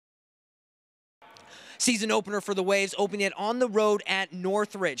Season opener for the Waves, opening it on the road at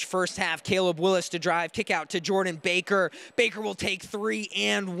Northridge. First half, Caleb Willis to drive, kick out to Jordan Baker. Baker will take 3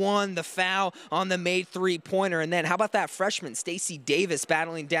 and 1. The foul on the made three-pointer. And then how about that freshman, Stacey Davis,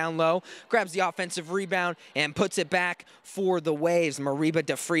 battling down low, grabs the offensive rebound and puts it back for the Waves. Mariba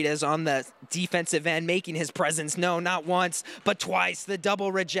DeFritas on the defensive end, making his presence known not once, but twice. The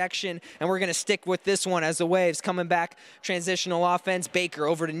double rejection, and we're going to stick with this one as the Waves coming back. Transitional offense, Baker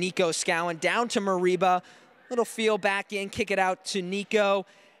over to Nico Scowen, down to Mariba. Little feel back in, kick it out to Nico.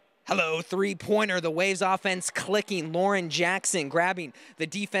 Hello, three-pointer. The Waves offense clicking. Lauren Jackson grabbing the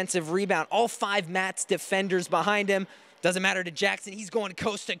defensive rebound. All 5 Mats defenders behind him. Doesn't matter to Jackson. He's going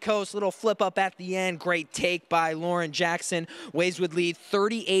coast to coast. Little flip up at the end. Great take by Lauren Jackson. Waves would lead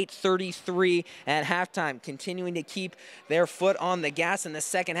 38-33 at halftime, continuing to keep their foot on the gas in the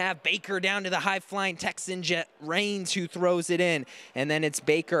second half. Baker down to the high-flying Texan Jet Rains, who throws it in. And then it's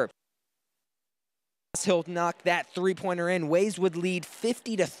Baker. He'll knock that three-pointer in. Waves would lead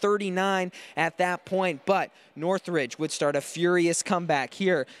 50-39 at that point, but Northridge would start a furious comeback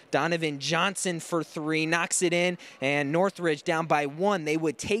here. Donovan Johnson for 3, knocks it in, and Northridge down by 1. They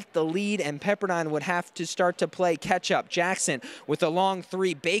would take the lead, and Pepperdine would have to start to play catch-up. Jackson with a long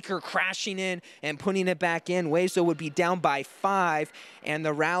 3, Baker crashing in and putting it back in. Waves would be down by 5, and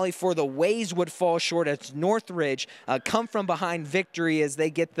the rally for the Waves would fall short as Northridge come from behind victory as they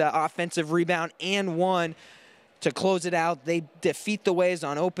get the offensive rebound and 1 to close it out. They defeat the Waves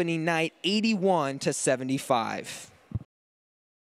on opening night 81-75.